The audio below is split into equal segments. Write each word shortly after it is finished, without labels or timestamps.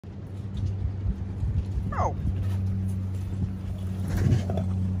Go.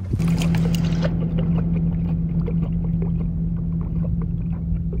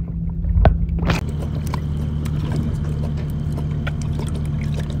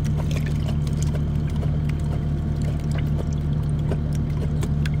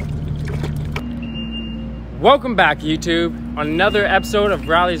 Welcome back, YouTube, on another episode of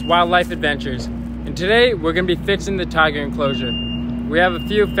Riley's Wildlife Adventures. And today we're going to be fixing the tiger enclosure. We have a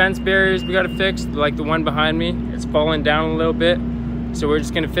few fence barriers we got to fix, like the one behind me. It's fallen down a little bit, so we're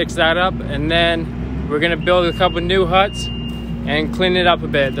just going to fix that up, and then we're going to build a couple new huts and clean it up a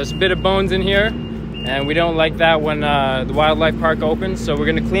bit. There's a bit of bones in here, and we don't like that when the wildlife park opens, so we're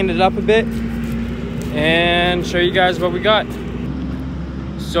going to clean it up a bit and show you guys what we got.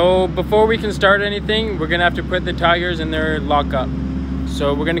 So before we can start anything, we're gonna have to put the tigers in their lockup.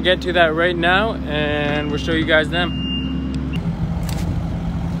 So we're gonna get to that right now, and we'll show you guys them.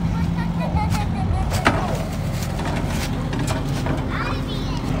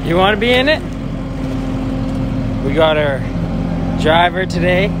 You wanna be in it? We got our driver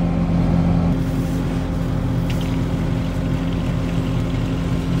today.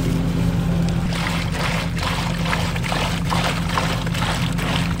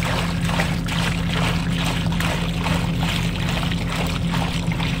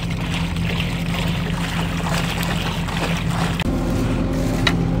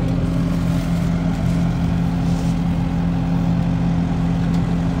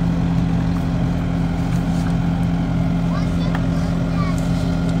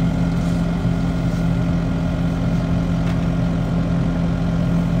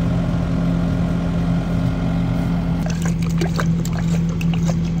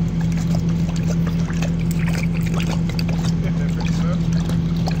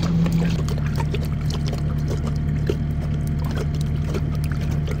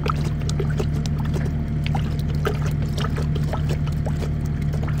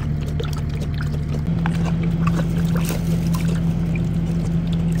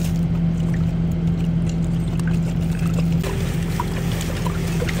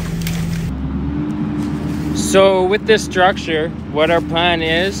 So with this structure, what our plan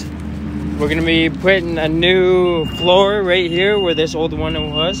is, we're gonna be putting a new floor right here where this old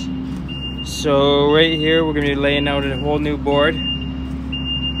one was. So right here, we're gonna be laying out a whole new board,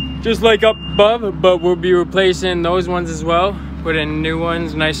 just like up above, but we'll be replacing those ones as well. Put in new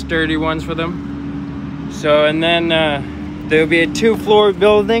ones, nice sturdy ones for them. So, and then there'll be a 2-floor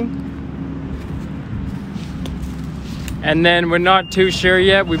building. And then we're not too sure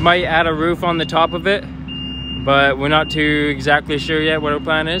yet, we might add a roof on the top of it, but we're not too exactly sure yet what our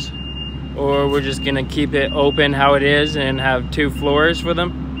plan is. Or we're just gonna keep it open how it is and have 2 floors for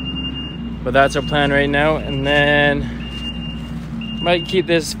them. But that's our plan right now. And then might keep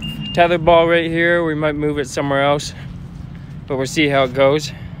this tether ball right here. We might move it somewhere else, but we'll see how it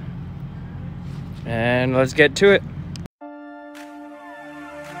goes. And let's get to it.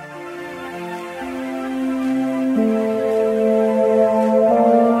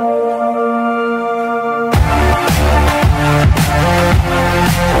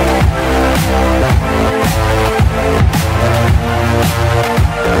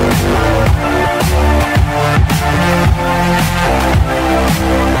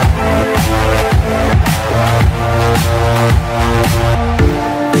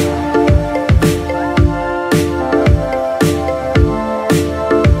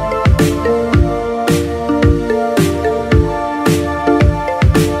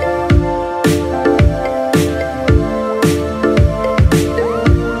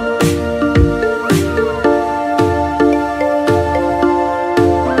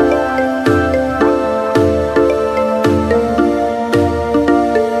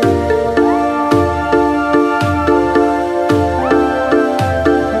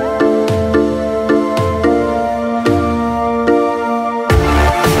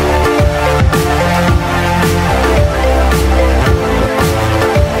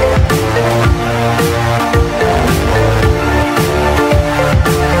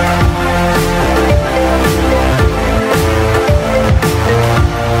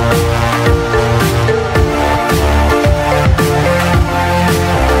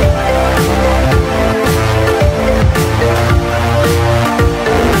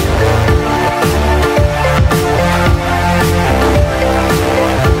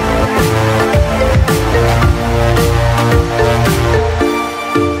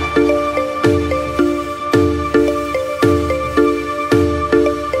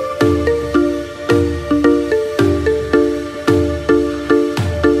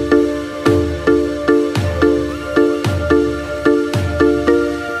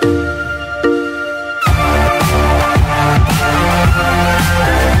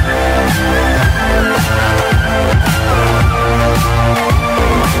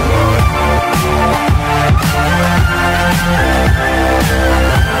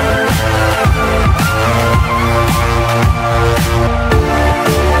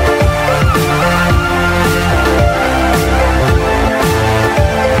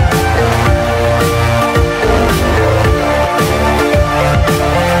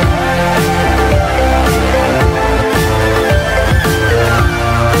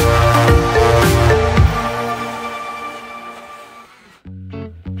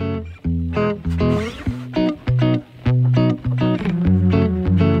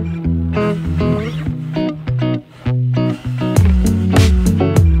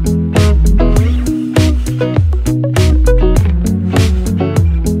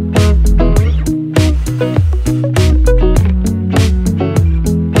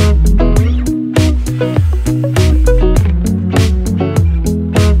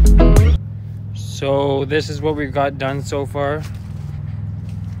 this is what we've got done so far.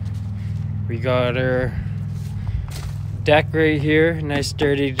 We got our deck right here, nice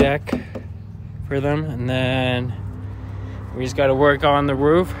sturdy deck for them, and then we just got to work on the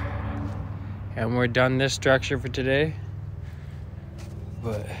roof, and we're done this structure for today.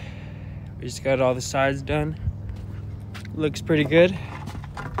 But we just got all the sides done. Looks pretty good.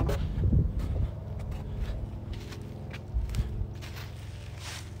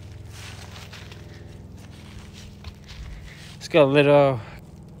 It's got a little,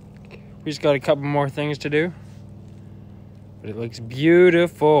 we just got a couple more things to do, but it looks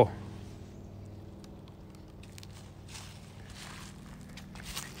beautiful.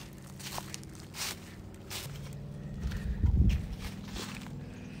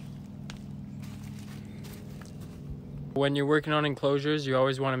 When you're working on enclosures, you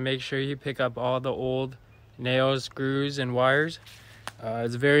always want to make sure you pick up all the old nails, screws, and wires.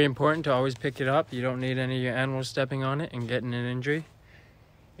 It's very important to always pick it up. You don't need any of your animals stepping on it and getting an injury.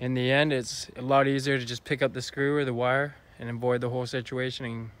 In the end, it's a lot easier to just pick up the screw or the wire and avoid the whole situation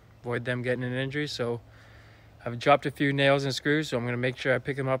and avoid them getting an injury. So I've dropped a few nails and screws, so I'm going to make sure I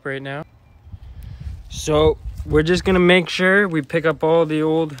pick them up right now. So we're just going to make sure we pick up all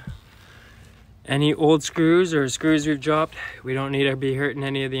the any old screws or screws we've dropped. We don't need to be hurting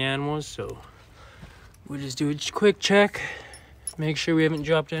any of the animals, so we'll just do a quick check, make sure we haven't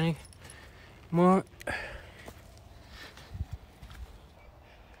dropped any more.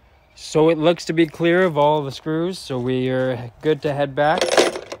 So it looks to be clear of all the screws, so we are good to head back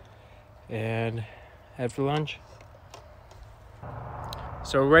and head for lunch.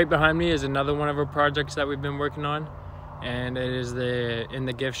 So right behind me is another one of our projects that we've been working on, and it is in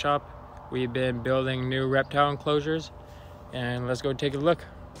the gift shop. We've been building new reptile enclosures, and let's go take a look.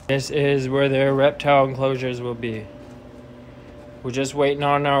 This is where their reptile enclosures will be. We're just waiting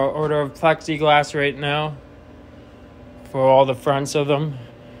on our order of plexiglass right now for all the fronts of them,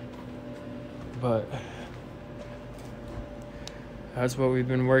 but that's what we've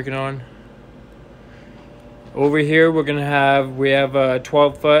been working on. Over here we have a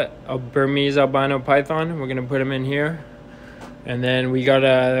 12-foot of Burmese albino python. We're gonna put him in here. And then we got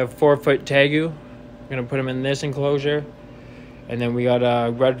a 4-foot tegu. We're gonna put him in this enclosure. And then we got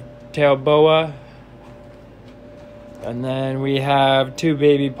a red-tailed boa. And then we have 2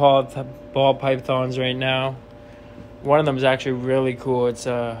 baby ball pythons right now. One of them is actually really cool. It's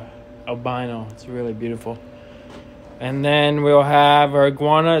albino. It's really beautiful. And then we'll have our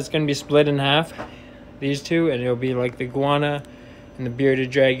iguana. It's gonna be split in half, these two, and it'll be like the iguana and the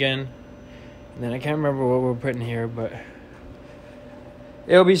bearded dragon. And then I can't remember what we're putting here, but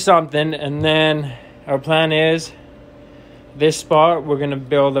it'll be something. And then our plan is this spot we're gonna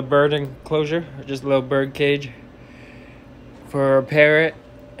build a bird enclosure, just a little bird cage for our parrot,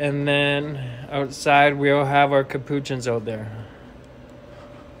 and then outside we'll have our capuchins out there.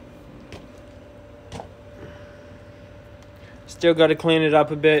 Still got to clean it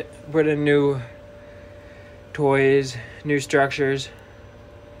up a bit, put in new toys, new structures.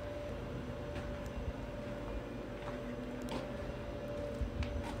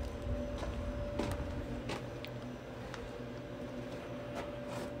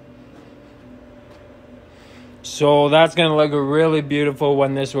 So that's going to look really beautiful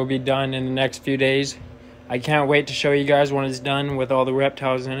when this will be done in the next few days. I can't wait to show you guys when it's done with all the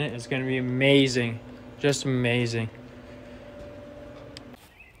reptiles in it. It's going to be amazing. Just amazing.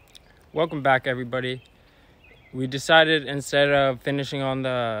 Welcome back, everybody. We decided, instead of finishing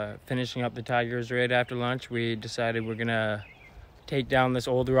up the tigers right after lunch, we decided we're going to take down this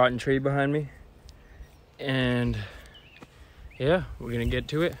old rotten tree behind me. And yeah, we're going to get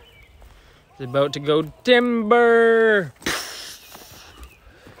to it. It's about to go timber.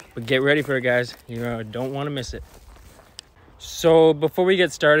 But get ready for it, guys. You don't want to miss it. So before we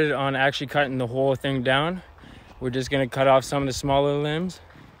get started on actually cutting the whole thing down, we're just going to cut off some of the smaller limbs,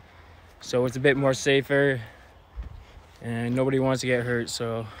 so it's a bit more safer and nobody wants to get hurt.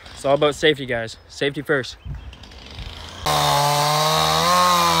 So it's all about safety, guys. Safety first.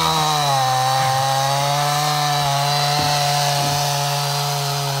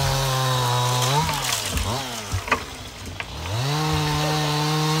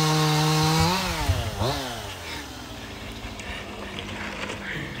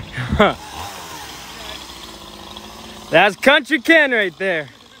 That's Country Ken right there.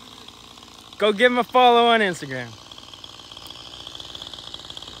 Go give him a follow on Instagram.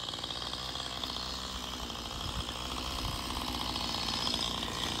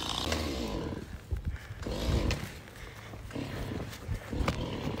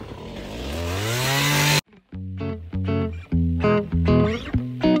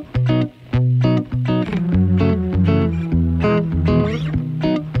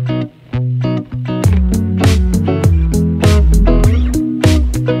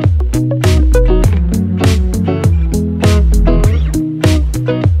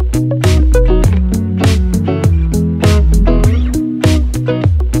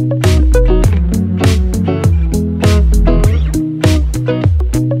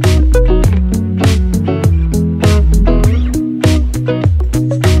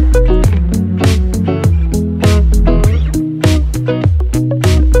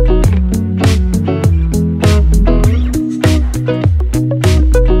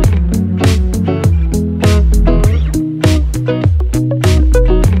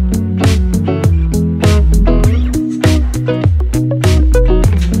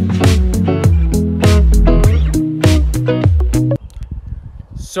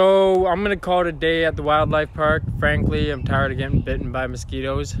 So I'm gonna call it a day at the wildlife park. Frankly, I'm tired of getting bitten by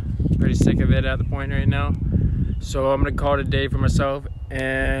mosquitoes. Pretty sick of it at the point right now. So I'm gonna call it a day for myself.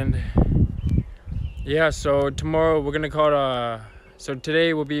 And yeah, so tomorrow we're gonna call it so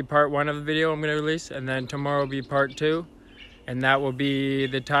today will be part 1 of the video I'm gonna release, and then tomorrow will be part 2. And that will be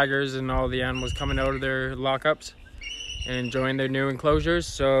the tigers and all the animals coming out of their lockups and enjoying their new enclosures.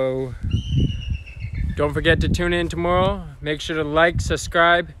 So don't forget to tune in tomorrow. Make sure to like,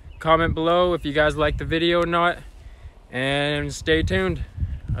 subscribe, comment below if you guys like the video or not, and stay tuned.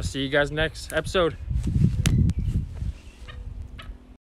 I'll see you guys next episode.